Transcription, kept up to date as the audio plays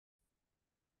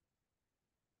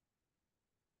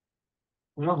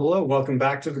Well, hello, welcome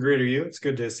back to the Greater You. It's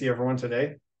good to see everyone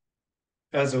today.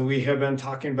 As we have been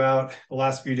talking about the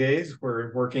last few days,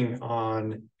 we're working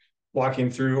on walking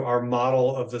through our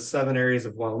model of the 7 areas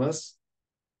of wellness.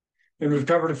 And we've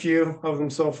covered a few of them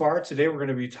so far. Today, we're going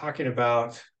to be talking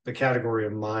about the category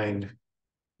of mind.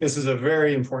 This is a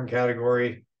very important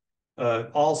category.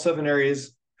 All 7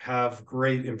 areas have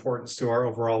great importance to our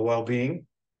overall well-being.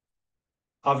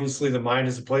 Obviously, the mind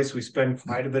is a place we spend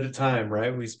quite a bit of time,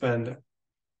 right? We spend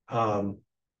um,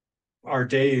 our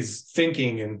days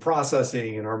thinking and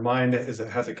processing, and our mind has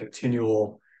a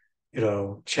continual,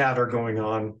 chatter going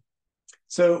on.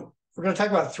 So we're going to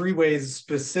talk about 3 ways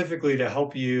specifically to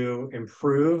help you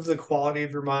improve the quality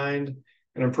of your mind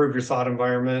and improve your thought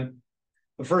environment.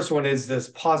 The first one is this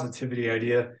positivity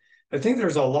idea. I think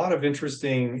there's a lot of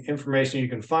interesting information you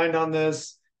can find on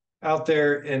this out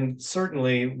there, and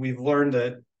certainly we've learned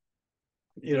that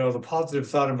the positive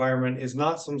thought environment is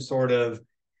not some sort of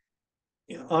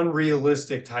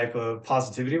unrealistic type of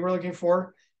positivity we're looking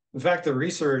for. In fact, the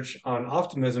research on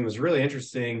optimism is really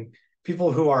interesting.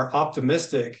 People who are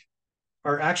optimistic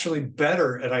are actually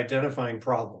better at identifying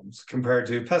problems compared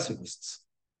to pessimists.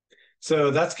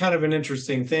 So that's kind of an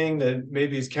interesting thing that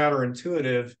maybe is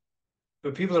counterintuitive,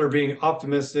 but people that are being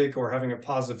optimistic or having a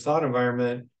positive thought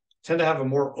environment tend to have a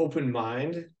more open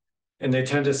mind, and they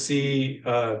tend to see,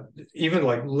 even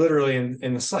like literally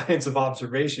in the science of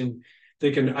observation, they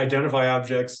can identify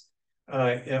objects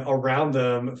around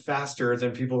them faster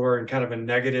than people who are in kind of a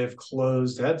negative,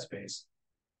 closed headspace.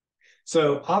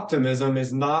 So optimism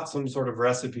is not some sort of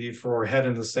recipe for head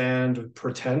in the sand,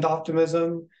 pretend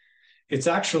optimism. It's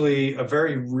actually a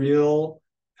very real,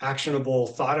 actionable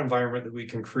thought environment that we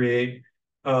can create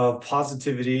of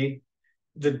positivity.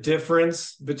 The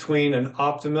difference between an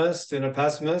optimist and a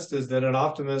pessimist is that an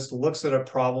optimist looks at a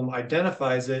problem,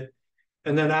 identifies it,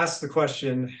 and then asks the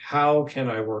question, how can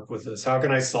I work with this? How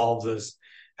can I solve this?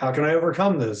 How can I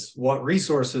overcome this? What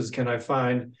resources can I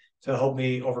find to help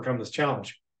me overcome this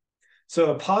challenge? So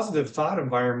a positive thought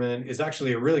environment is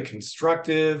actually a really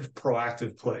constructive,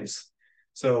 proactive place.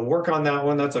 So work on that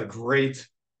one. That's a great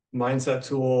mindset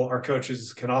tool. Our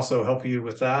coaches can also help you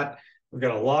with that. We've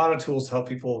got a lot of tools to help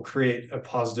people create a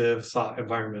positive thought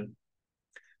environment.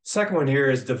 Second one here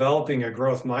is developing a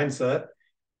growth mindset,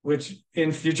 which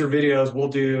in future videos, we'll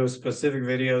do specific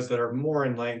videos that are more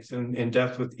in length and in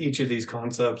depth with each of these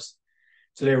concepts.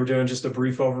 Today, we're doing just a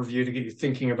brief overview to get you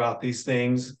thinking about these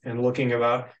things and looking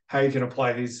about how you can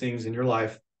apply these things in your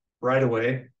life right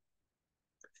away.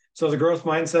 So the growth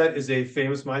mindset is a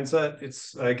famous mindset.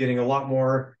 It's getting a lot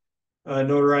more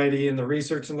notoriety in the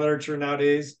research and literature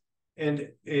nowadays. And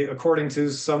according to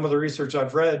some of the research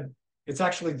I've read, it's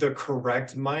actually the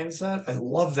correct mindset. I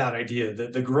love that idea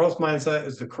that the growth mindset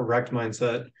is the correct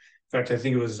mindset. In fact, I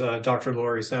think it was Dr.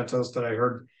 Laurie Santos that I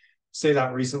heard say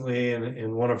that recently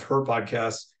in one of her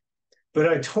podcasts. But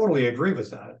I totally agree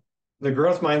with that. The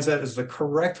growth mindset is the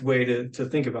correct way to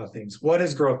think about things. What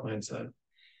is growth mindset?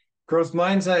 Growth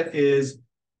mindset is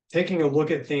taking a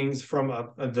look at things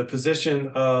from the position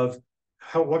of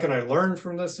what can I learn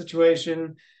from this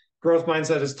situation? Growth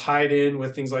mindset is tied in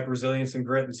with things like resilience and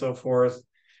grit and so forth,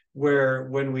 where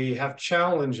when we have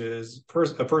challenges,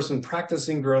 a person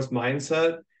practicing growth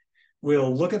mindset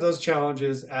will look at those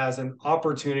challenges as an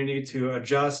opportunity to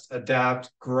adjust,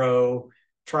 adapt, grow,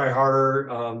 try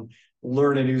harder,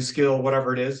 learn a new skill,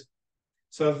 whatever it is.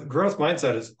 So growth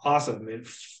mindset is awesome. It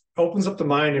opens up the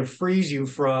mind and frees you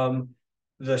from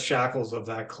the shackles of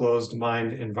that closed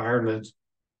mind environment.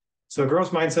 So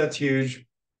growth mindset's huge.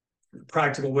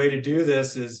 Practical way to do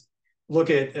this is look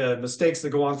at mistakes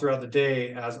that go on throughout the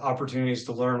day as opportunities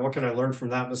to learn. What can I learn from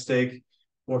that mistake?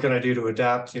 What can I do to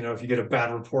adapt? If you get a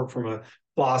bad report from a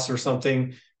boss or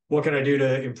something, what can I do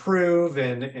to improve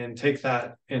and take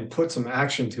that and put some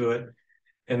action to it?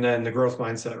 And then the growth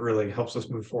mindset really helps us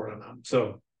move forward on that.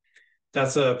 So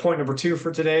that's point number 2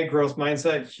 for today. Growth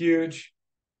mindset, huge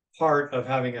part of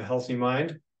having a healthy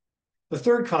mind. The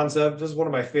third concept, this is one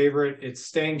of my favorite, it's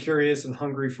staying curious and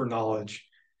hungry for knowledge.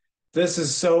 This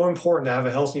is so important to have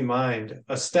a healthy mind.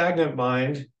 A stagnant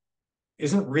mind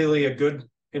isn't really a good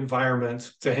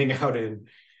environment to hang out in.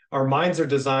 Our minds are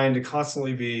designed to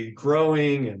constantly be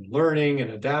growing and learning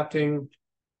and adapting.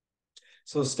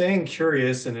 So staying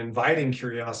curious and inviting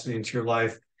curiosity into your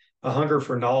life, a hunger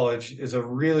for knowledge, is a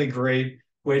really great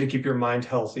way to keep your mind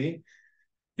healthy.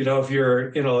 If you're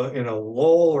in a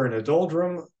lull or in a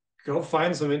doldrum, go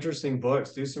find some interesting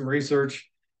books, do some research,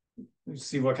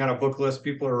 see what kind of book list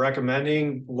people are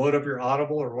recommending, load up your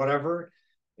Audible or whatever,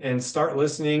 and start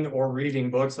listening or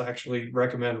reading books. I actually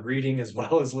recommend reading as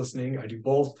well as listening. I do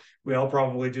both. We all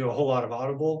probably do a whole lot of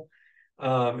Audible.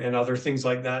 and other things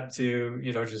like that to,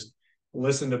 just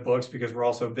listen to books because we're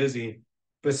all so busy.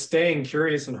 But staying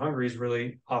curious and hungry is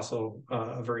really also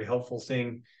a very helpful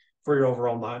thing for your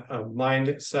overall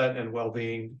mindset and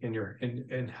well-being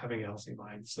in having a healthy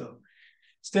mind. So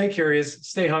stay curious,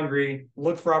 stay hungry,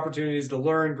 look for opportunities to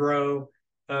learn, grow.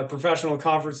 Professional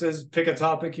conferences, pick a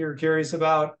topic you're curious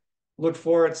about, look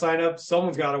for it, sign up.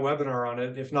 Someone's got a webinar on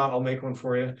it. If not, I'll make one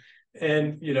for you.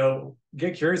 And,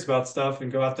 get curious about stuff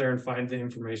and go out there and find the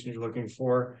information you're looking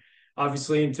for.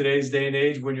 Obviously, in today's day and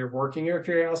age, when you're working your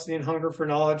curiosity and hunger for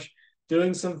knowledge,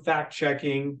 doing some fact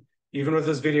checking. Even with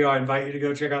this video, I invite you to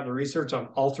go check out the research on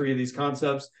all three of these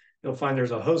concepts. You'll find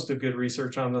there's a host of good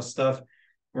research on this stuff.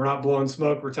 We're not blowing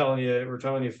smoke. We're telling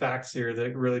you facts here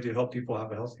that really do help people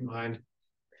have a healthy mind.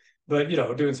 But,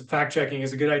 doing some fact checking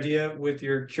is a good idea with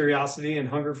your curiosity and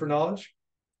hunger for knowledge.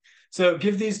 So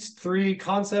give these three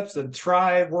concepts a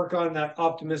try, work on that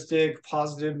optimistic,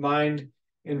 positive mind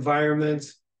environment,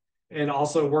 and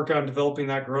also work on developing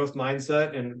that growth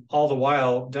mindset. And all the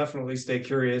while, definitely stay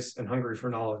curious and hungry for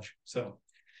knowledge. So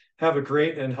have a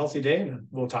great and healthy day, and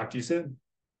we'll talk to you soon.